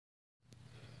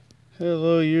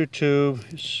Hello YouTube,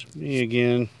 it's me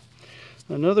again.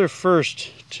 Another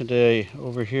first today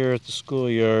over here at the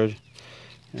schoolyard.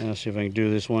 Let's see if I can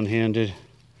do this one-handed.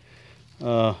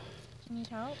 Can you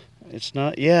help? It's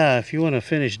not, yeah, if you want to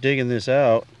finish digging this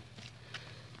out,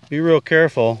 be real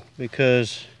careful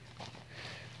because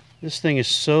this thing is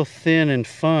so thin and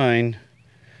fine.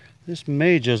 This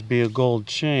may just be a gold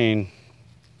chain.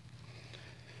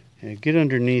 Yeah, get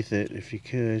underneath it if you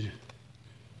could.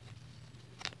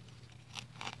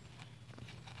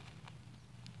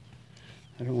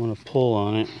 I don't want to pull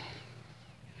on it.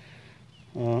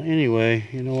 Anyway,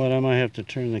 you know what? I might have to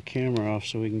turn the camera off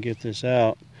so we can get this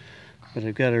out. But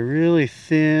I've got a really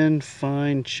thin,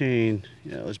 fine chain.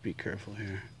 Yeah, let's be careful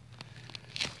here.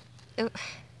 Ooh,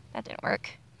 that didn't work.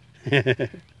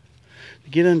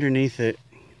 Get underneath it.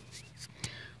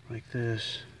 Like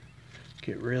this.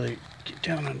 Get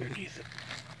down underneath it.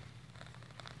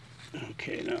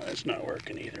 Okay, no, that's not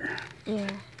working either. Yeah.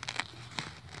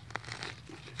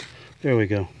 There we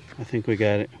go. I think we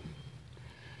got it.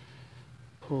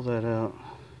 Pull that out.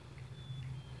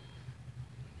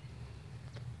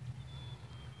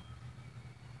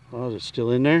 Oh, is it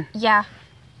still in there? Yeah.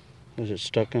 Or is it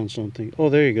stuck on something? Oh,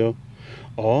 there you go.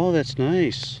 Oh, that's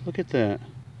nice. Look at that.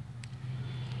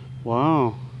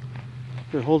 Wow.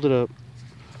 Here, hold it up.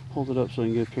 Hold it up so I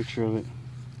can get a picture of it.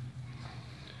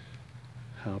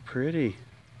 How pretty.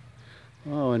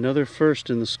 Oh, another first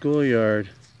in the schoolyard.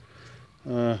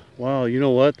 Wow, you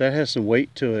know what? That has some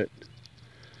weight to it.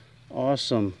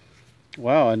 Awesome.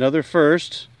 Wow, another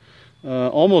first.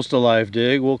 Almost a live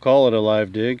dig. We'll call it a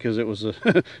live dig because it was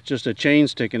just a chain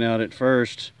sticking out at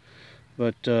first.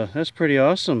 But that's pretty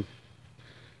awesome.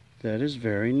 That is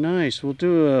very nice. We'll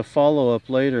do a follow-up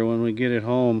later when we get it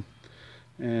home.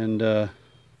 And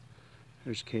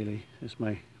there's Kaylee. That's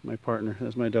my partner.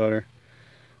 That's my daughter.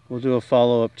 We'll do a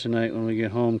follow-up tonight when we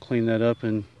get home, clean that up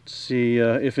and see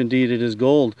if indeed it is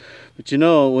gold. But you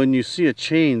know, when you see a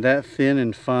chain that thin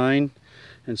and fine,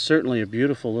 and certainly a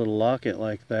beautiful little locket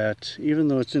like that, even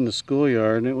though it's in the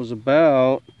schoolyard, and it was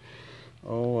about,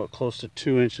 close to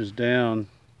 2 inches down,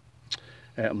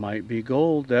 that might be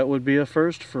gold. That would be a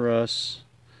first for us.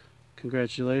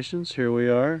 Congratulations, here we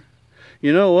are.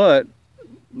 You know what?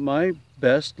 My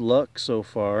best luck so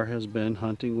far has been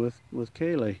hunting with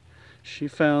Kaylee. She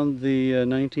found the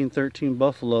 1913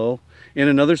 buffalo in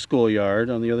another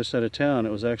schoolyard on the other side of town.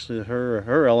 It was actually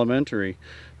her elementary.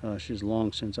 She's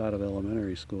long since out of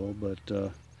elementary school, but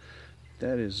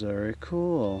that is very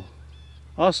cool.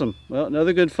 Awesome. Well,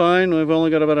 another good find. We've only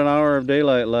got about an hour of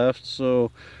daylight left, so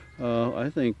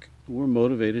I think we're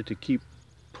motivated to keep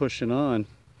pushing on.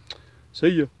 See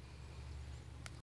ya.